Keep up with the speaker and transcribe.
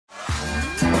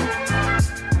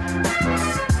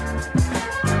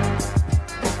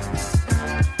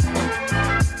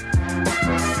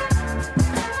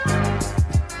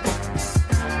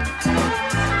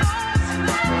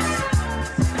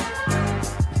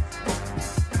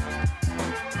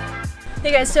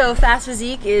Hey guys, so Fast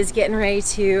Physique is getting ready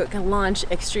to launch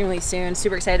extremely soon.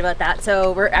 Super excited about that.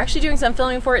 So we're actually doing some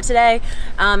filming for it today.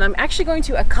 I'm actually going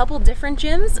to a couple different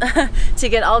gyms to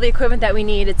get all the equipment that we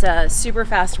need. It's a super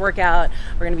fast workout.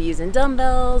 We're gonna be using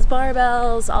dumbbells,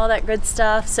 barbells, all that good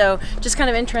stuff. So just kind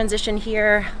of in transition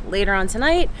here later on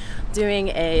tonight, doing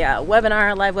a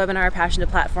webinar, live webinar, Passion to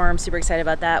Platform. Super excited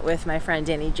about that with my friend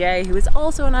Danny J, who is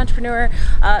also an entrepreneur.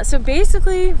 So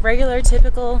basically regular,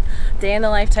 typical day in the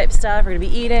life type stuff. We're gonna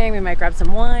be eating, we might grab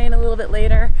some wine a little bit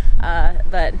later,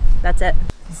 but that's it.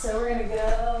 So we're gonna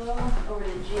go over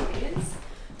to Jade's.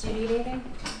 Do you need anything?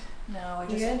 No,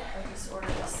 I just ordered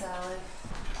a salad.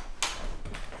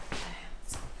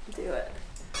 Let's do it.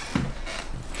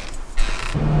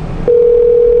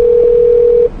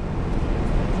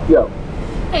 Yo.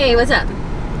 Hey, what's up?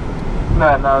 No,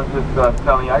 I was just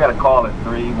telling you, I got a call at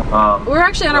 3. We're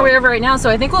actually on our way over right now, so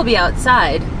I think we'll be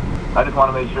outside. I just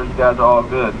want to make sure you guys are all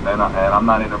good, and I'm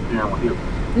not interfering with you.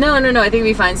 No, I think we'll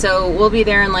be fine. So we'll be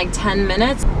there in like 10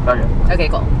 minutes. Okay. Okay,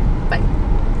 cool. Bye.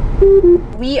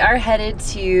 We are headed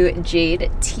to Jade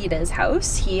Tita's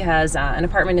house. He has an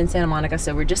apartment in Santa Monica,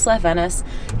 so we just left Venice,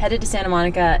 headed to Santa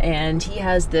Monica, and he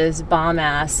has this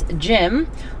bomb-ass gym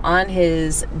on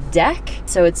his deck.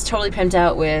 So it's totally pimped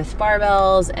out with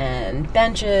barbells and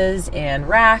benches and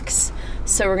racks.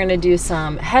 So we're gonna do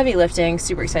some heavy lifting.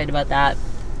 Super excited about that.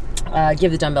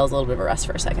 Give the dumbbells a little bit of a rest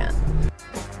for a second.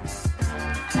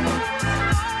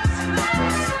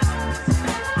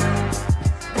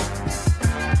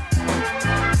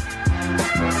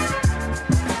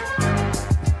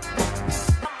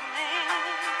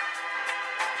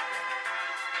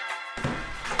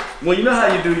 Well, you know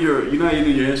how you do your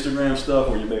Instagram stuff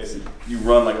where you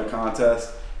run like a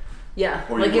contest? Yeah,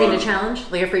 or like giving a challenge,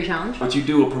 like a free challenge. But you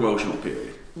do a promotional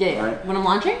period. Yeah, right? When I'm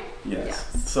launching? Yes.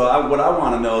 Yeah. So what I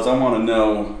want to know is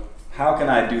how can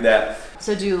I do that?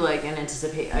 So do like an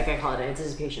I call it an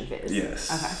anticipation phase.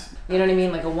 Yes. Okay. You know what I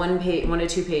mean? Like a 1 to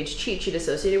 2 page cheat sheet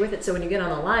associated with it. So when you get on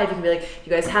the live, you can be like, you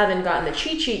guys haven't gotten the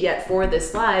cheat sheet yet for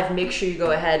this live. Make sure you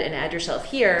go ahead and add yourself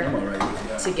here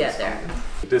to get there.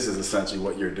 This is essentially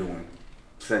what you're doing.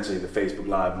 Essentially the Facebook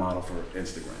Live model for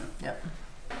Instagram. Yep.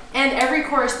 And every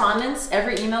correspondence,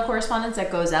 every email correspondence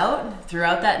that goes out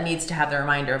throughout that needs to have the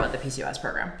reminder about the PCOS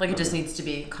program. Like it just needs to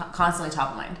be constantly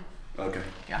top of mind. Okay.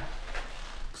 Yeah.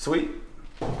 Sweet.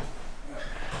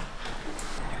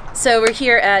 So we're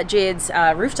here at Jade's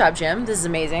rooftop gym. This is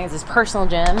amazing. It's his personal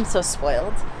gym, so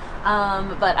spoiled.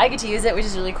 But I get to use it, which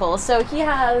is really cool. So he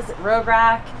has road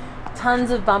rack,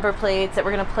 tons of bumper plates that we're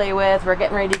gonna play with. We're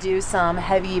getting ready to do some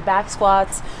heavy back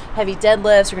squats, heavy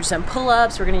deadlifts. We're gonna do some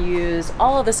pull-ups. We're gonna use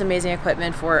all of this amazing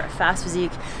equipment for Fast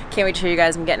Physique. Can't wait to show you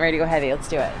guys. I'm getting ready to go heavy. Let's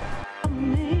do it.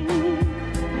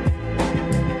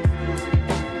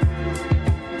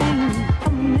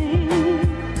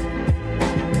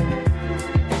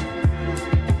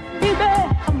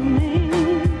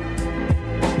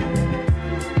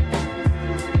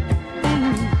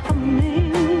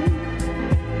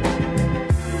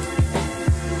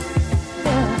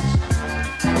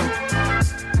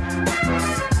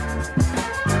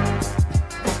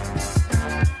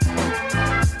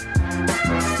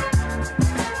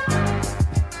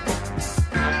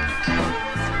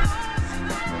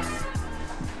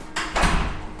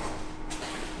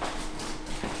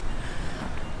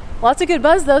 Lots of good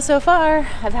buzz though so far.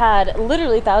 I've had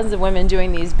literally thousands of women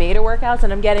doing these beta workouts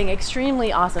and I'm getting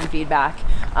extremely awesome feedback,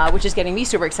 which is getting me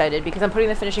super excited because I'm putting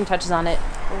the finishing touches on it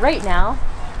right now.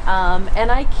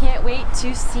 And I can't wait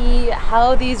to see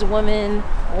how these women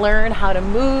learn how to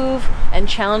move and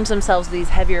challenge themselves with these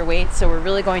heavier weights. So we're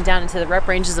really going down into the rep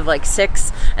ranges of like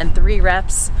 6 and 3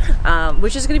 reps,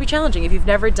 which is going to be challenging. If you've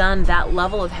never done that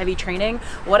level of heavy training,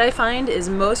 what I find is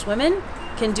most women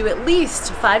can do at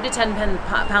least 5 to 10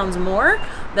 pounds more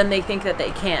than they think that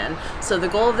they can. So the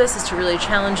goal of this is to really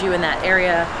challenge you in that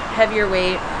area, heavier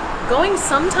weight, going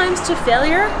sometimes to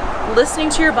failure, listening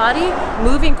to your body,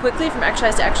 moving quickly from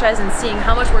exercise to exercise and seeing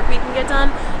how much work we can get done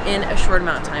in a short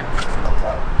amount of time.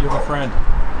 You're my friend.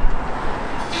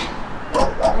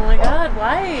 Oh my God,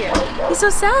 why? He's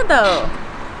so sad though.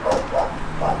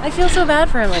 I feel so bad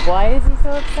for him, like why is he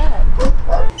so upset?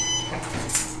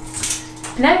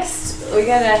 Next, we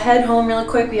gotta head home really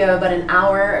quick. We have about an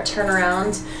hour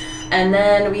turnaround, and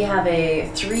then we have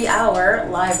a 3-hour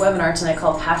live webinar tonight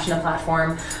called Passion to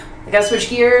Platform. I gotta switch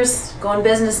gears, going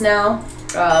business now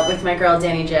with my girl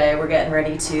Danny J. We're getting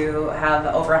ready to have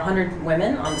over 100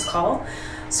 women on this call.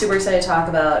 Super excited to talk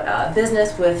about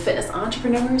business with fitness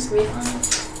entrepreneurs. It's gonna be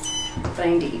fun. But I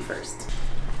need to eat first.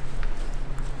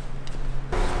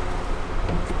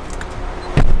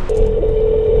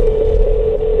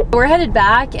 We're headed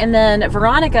back, and then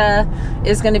Veronica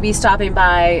is going to be stopping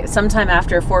by sometime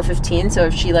after 4:15. So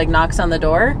if she like knocks on the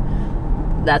door,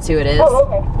 that's who it is. Oh,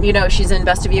 okay. You know, she's in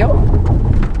Best of You.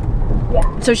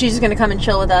 Yeah. So she's just going to come and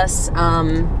chill with us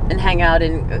and hang out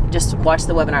and just watch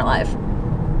the webinar live.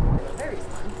 Very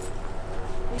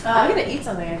fun. I'm going to eat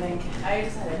something, I think. I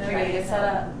just had We're going to get set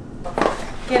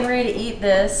up. Getting ready to eat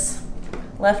this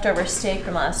leftover steak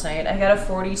from last night. I got a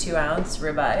 42-ounce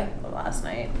ribeye last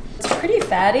night. It's pretty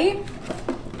fatty,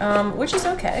 which is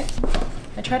okay.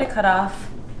 I try to cut off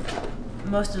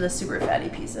most of the super fatty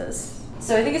pieces.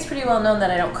 So I think it's pretty well known that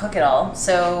I don't cook at all.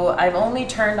 So I've only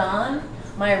turned on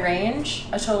my range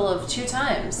a total of 2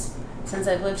 times since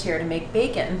I've lived here to make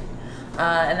bacon.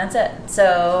 And that's it.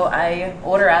 So I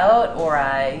order out, or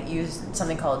I use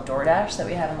something called DoorDash that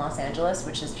we have in Los Angeles,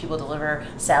 which is people deliver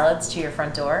salads to your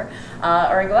front door. Or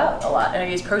I go out a lot and I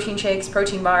use protein shakes,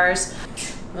 protein bars.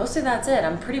 Mostly that's it.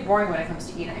 I'm pretty boring when it comes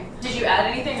to eating. Did you add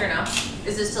anything or no?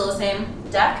 Is this still the same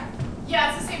deck?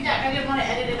 Yeah, it's the same deck. I didn't want to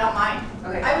edit it on mine.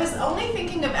 Okay. I was only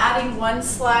thinking of adding one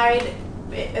slide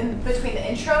in between the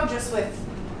intro, just with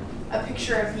a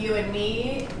picture of you and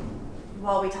me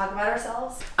while we talk about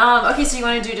ourselves. Okay, so you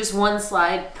want to do just one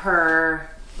slide per...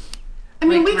 I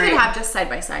mean, like, we could right. have just side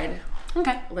by side.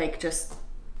 Okay. Like just,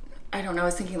 I don't know, I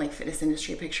was thinking like fitness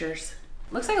industry pictures.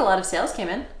 Looks like a lot of sales came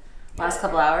in last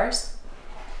couple hours.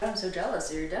 I'm so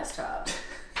jealous of your desktop.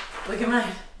 Look at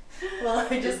mine. Well,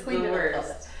 I just cleaned the it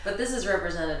worst. up. But this is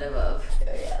representative of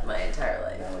my entire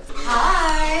life.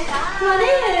 Hi. Come on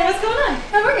in. What's going on?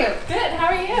 How are you? Good. How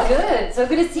are you? Good. So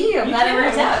good to see you. I'm glad it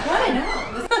worked out. I know.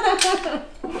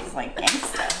 It's like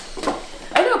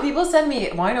gangsta. I know people send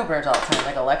me wine openers all the time,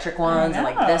 like electric ones and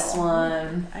like this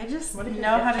one. I just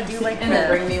know how to do like And then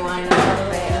bring me wine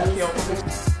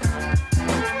openers.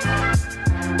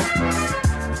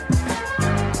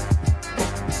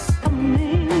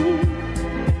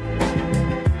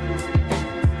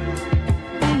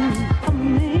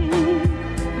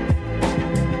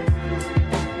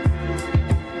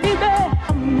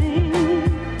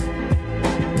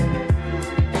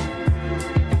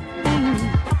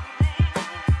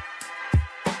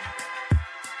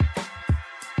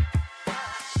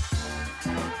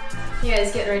 You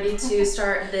guys getting ready to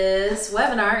start this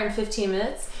webinar in 15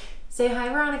 minutes. Say hi,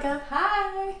 Veronica.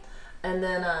 Hi. And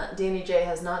then Danny J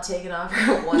has not taken off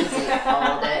her onesie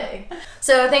all day.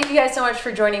 So thank you guys so much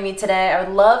for joining me today. I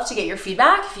would love to get your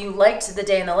feedback. If you liked the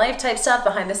day in the life type stuff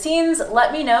behind the scenes,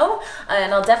 let me know.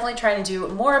 And I'll definitely try to do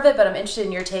more of it, but I'm interested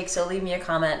in your take, so leave me a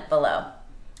comment below.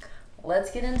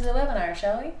 Let's get into the webinar,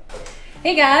 shall we?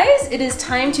 Hey guys, it is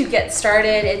time to get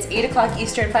started. It's 8 o'clock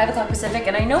Eastern, 5 o'clock Pacific,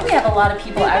 and I know we have a lot of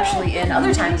people actually in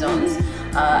other time zones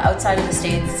outside of the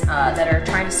States that are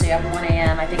trying to stay up 1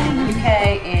 a.m. I think in the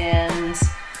UK and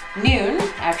noon,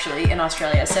 actually, in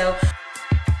Australia. So